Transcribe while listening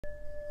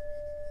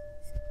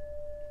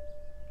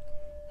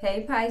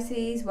Hey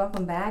Pisces,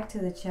 welcome back to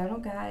the channel,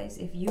 guys.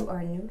 If you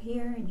are new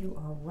here, you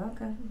are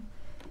welcome.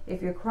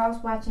 If you're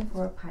cross-watching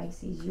for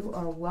Pisces, you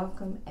are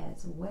welcome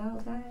as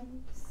well,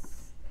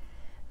 guys.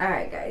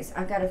 Alright, guys,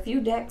 I got a few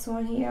decks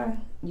on here.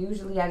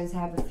 Usually I just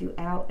have a few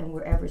out, and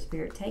wherever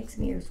Spirit takes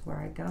me is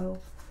where I go.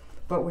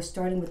 But we're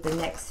starting with the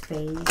next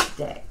phase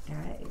deck,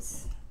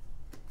 guys.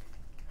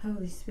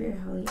 Holy Spirit,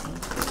 Holy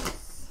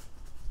Angels.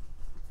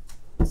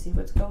 Let's see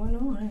what's going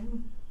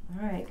on.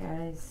 Alright,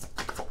 guys.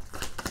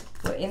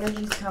 What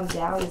energies comes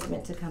out is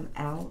meant to come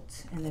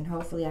out, and then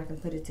hopefully I can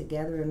put it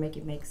together and make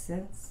it make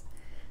sense.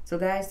 So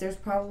guys, there's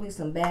probably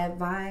some bad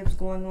vibes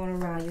going on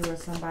around you, or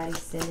somebody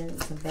sending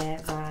some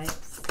bad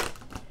vibes.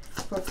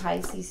 For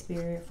Pisces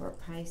Spirit, for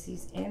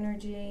Pisces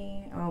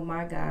energy. Oh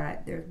my God,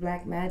 there's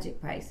black magic,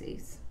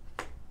 Pisces.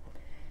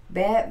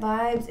 Bad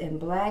vibes and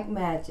black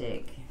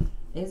magic.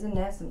 Isn't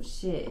that some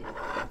shit?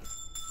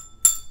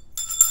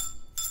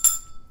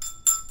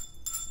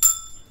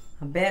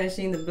 I'm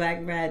banishing the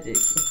black magic.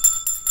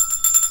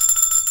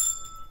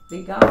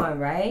 Be gone,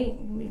 right?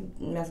 Be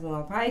messing with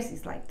my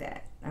Pisces like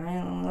that.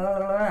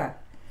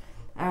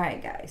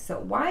 Alright, guys. So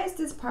why is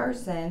this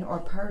person or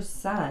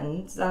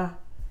persons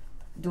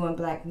doing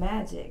black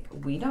magic?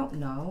 We don't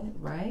know,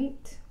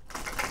 right?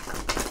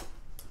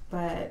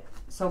 But,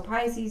 so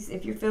Pisces,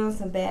 if you're feeling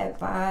some bad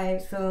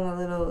vibes, feeling a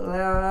little,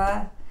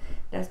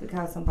 that's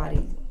because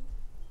somebody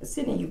is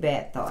sending you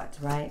bad thoughts,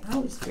 right?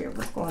 Holy Spirit,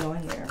 what's going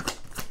on here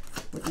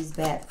with these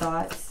bad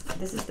thoughts?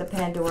 This is the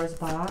Pandora's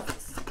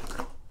box.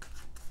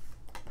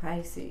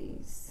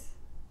 Pisces.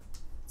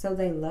 So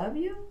they love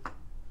you?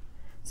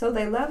 So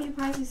they love you,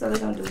 Pisces, so they're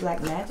going to do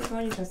black magic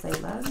on you because they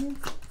love you?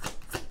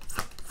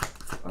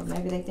 Or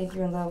maybe they think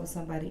you're in love with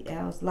somebody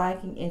else.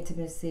 Liking,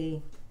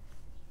 intimacy,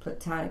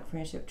 platonic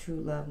friendship, true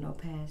love, no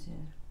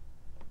passion.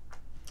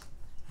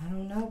 I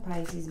don't know,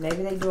 Pisces.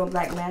 Maybe they're doing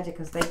black magic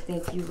because they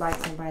think you like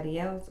somebody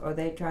else, or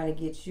they're trying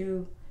to get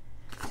you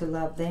to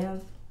love them,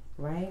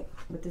 right?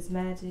 With this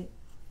magic.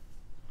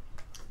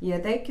 Yeah,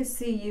 they can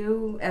see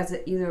you as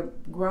a either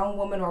grown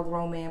woman or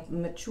grown man,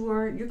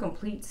 mature. You're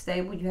complete,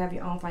 stable. You have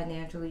your own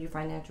financially. You're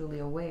financially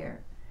aware.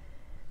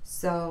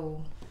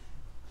 So,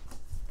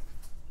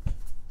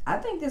 I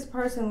think this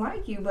person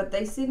like you, but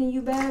they sending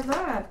you bad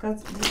vibe.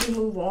 Because did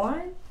you move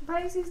on,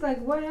 Pisces?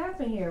 Like, what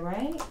happened here,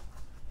 right?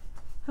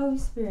 Holy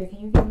Spirit, can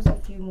you give us a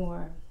few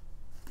more?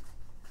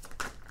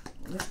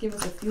 Let's give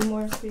us a few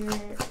more,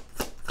 Spirit.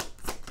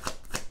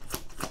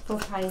 For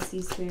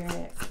Pisces,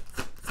 Spirit.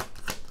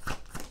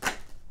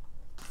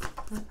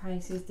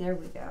 Pisces, there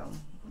we go.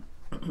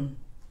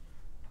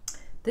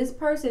 This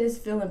person is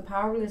feeling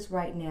powerless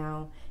right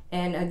now.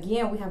 And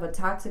again, we have a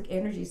toxic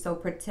energy. So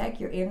protect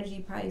your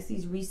energy,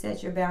 Pisces.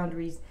 Reset your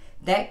boundaries.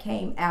 That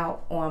came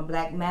out on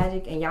Black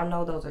Magic. And y'all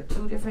know those are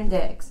two different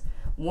decks.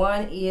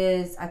 One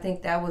is, I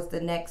think that was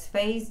the next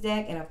phase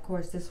deck. And of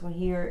course, this one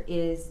here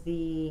is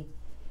the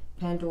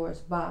Pandora's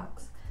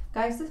box.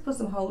 Guys, let's put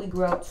some Holy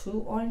Grail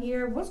 2 on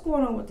here. What's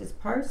going on with this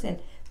person?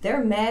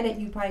 They're mad at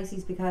you,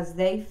 Pisces, because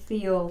they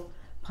feel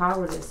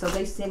powerless. So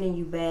they sending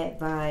you bad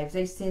vibes.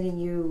 They sending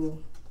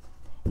you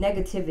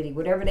negativity,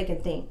 whatever they can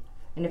think.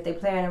 And if they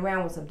playing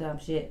around with some dumb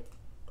shit,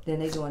 then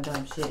they doing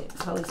dumb shit.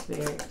 Holy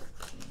Spirit.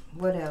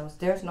 What else?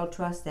 There's no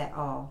trust at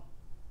all.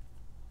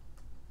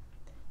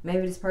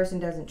 Maybe this person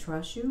doesn't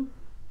trust you.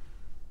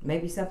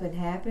 Maybe something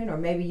happened, or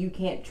maybe you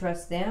can't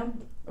trust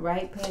them.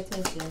 Right? Pay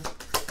attention.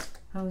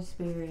 Holy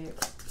Spirit.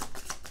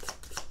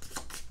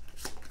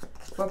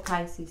 For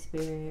Pisces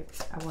Spirit.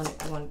 I want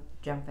to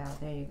jump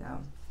out. There you go.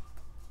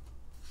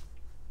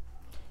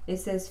 It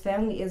says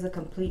family is a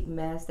complete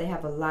mess. They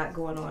have a lot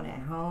going on at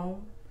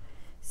home.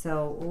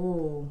 So,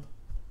 ooh.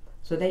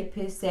 So they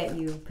pissed at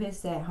you,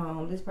 pissed at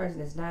home. This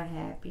person is not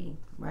happy,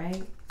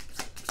 right?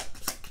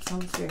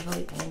 Holy Spirit,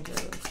 Holy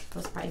Angels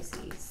for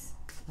Pisces.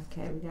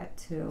 Okay, we got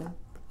 2.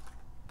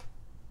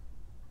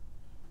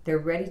 They're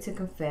ready to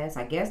confess.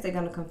 I guess they're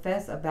going to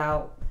confess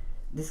about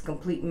this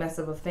complete mess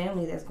of a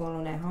family that's going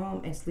on at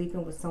home and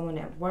sleeping with someone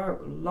at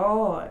work.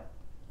 Lord.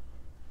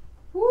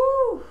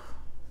 Woo.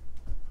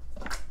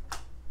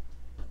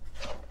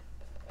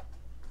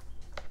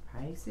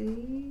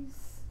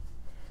 Pisces.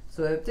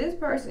 So if this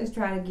person is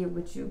trying to get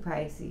with you,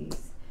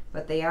 Pisces,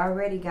 but they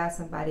already got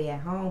somebody at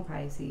home,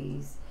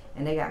 Pisces,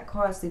 and they got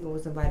caught sleeping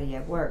with somebody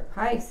at work,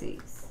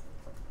 Pisces.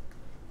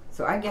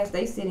 So I guess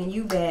they sending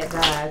you bad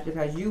vibes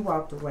because you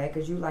walked away,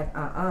 because you like,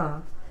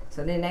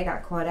 So then they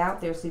got caught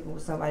out there sleeping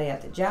with somebody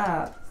at the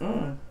job.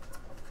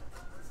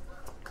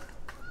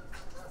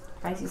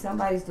 Pisces,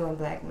 somebody's doing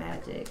black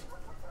magic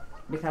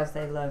because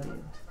they love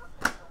you.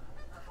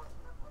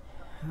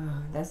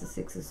 That's the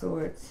 6 of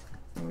Swords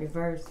in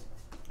reverse,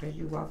 because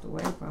you walked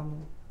away from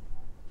them.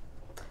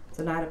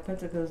 So Knight of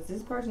Pentacles,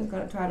 this person's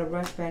going to try to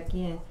rush back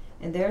in.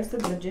 And there's the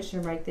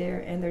Magician right there,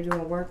 and they're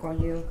doing work on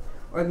you.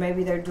 Or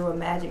maybe they're doing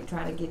magic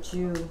trying to get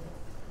you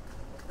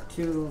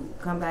to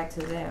come back to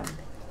them.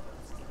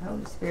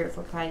 Holy Spirit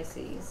for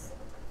Pisces.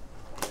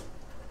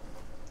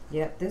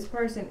 Yep, this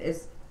person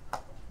is,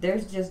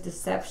 there's just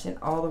deception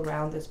all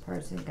around this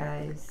person,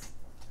 guys.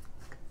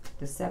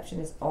 Deception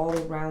is all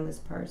around this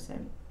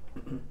person.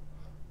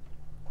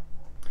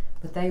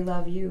 But they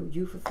love you.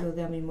 You fulfill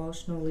them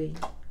emotionally,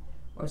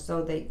 or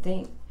so they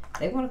think.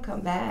 They want to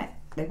come back.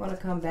 They want to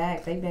come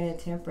back. They've been in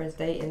temperance.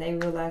 And they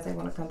realize they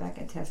want to come back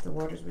and test the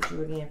waters with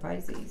you again,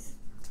 Pisces.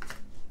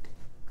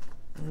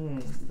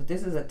 But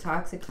this is a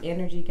toxic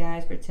energy,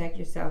 guys. Protect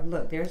yourself.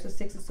 Look, there's the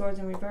Six of Swords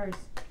in reverse.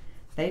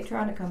 They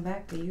trying to come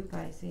back to you,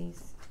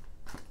 Pisces.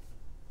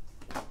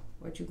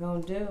 What you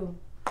gonna do?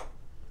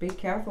 Be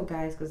careful,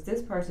 guys, because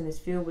this person is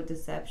filled with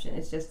deception.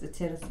 It's just the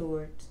Ten of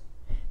Swords.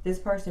 This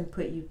person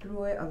put you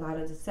through it. A lot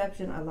of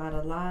deception, a lot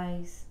of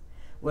lies.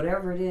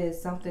 Whatever it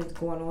is, something's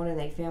going on in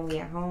their family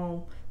at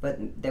home, but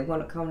they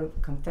want to come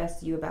and confess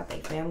to you about their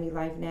family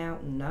life now.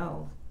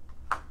 No.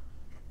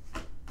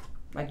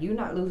 Like, you're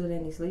not losing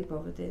any sleep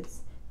over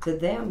this. To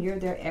them, you're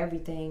their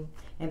everything.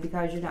 And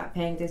because you're not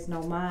paying this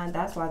no mind,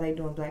 that's why they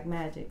doing black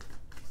magic.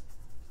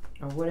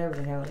 Or whatever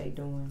the hell they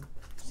doing.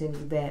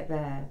 Sending you bad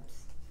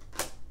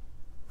vibes.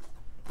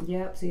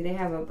 Yep, see, they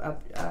have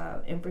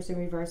a Empress in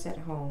reverse at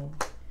home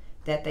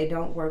that they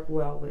don't work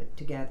well with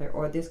together.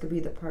 Or this could be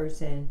the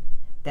person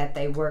that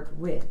they work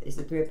with. It's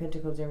the Three of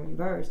Pentacles in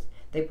reverse.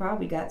 They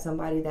probably got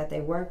somebody that they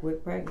work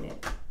with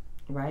pregnant.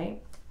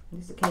 Right?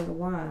 This is the King of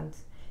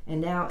Wands. And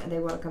now they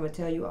want to come and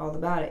tell you all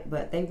about it.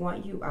 But they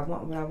want you. I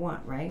want what I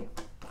want, right?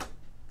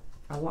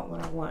 I want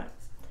what I want.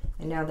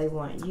 And now they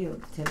want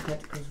you. Ten of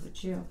Pentacles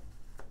with you.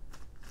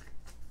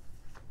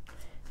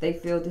 They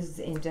feel this is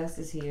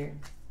injustice here.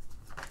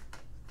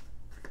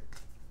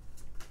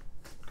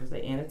 Because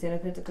they're in a Ten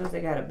of Pentacles.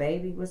 They got a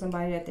baby with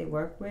somebody that they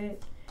work with.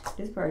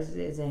 This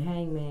person is a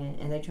hangman.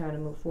 And they're trying to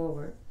move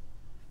forward.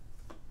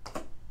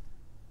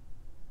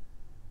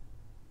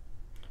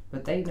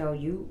 But they know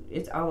you,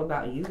 it's all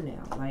about you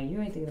now. Like, you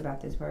ain't thinking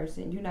about this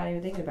person. You're not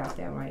even thinking about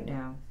them right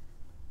now.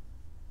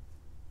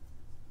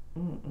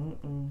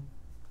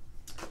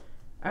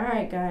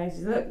 Alright, guys.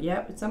 Look,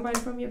 yep, it's somebody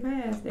from your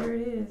past. There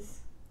it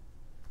is.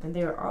 And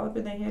they are all up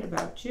in their head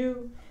about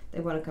you. They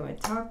want to come and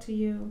talk to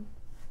you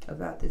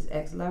about this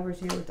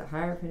ex-lovers here with the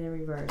Hierophant in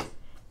reverse.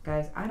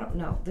 Guys, I don't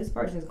know. This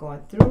person is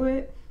going through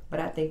it. But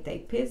I think they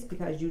pissed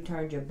because you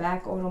turned your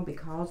back on them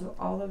because of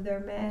all of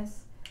their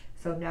mess.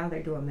 So now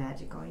they're doing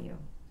magic on you.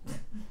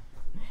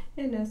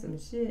 Isn't that some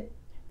shit?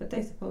 But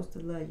they supposed to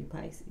love you,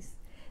 Pisces.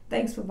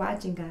 Thanks for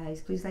watching, guys.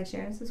 Please like,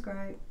 share, and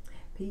subscribe.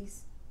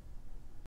 Peace.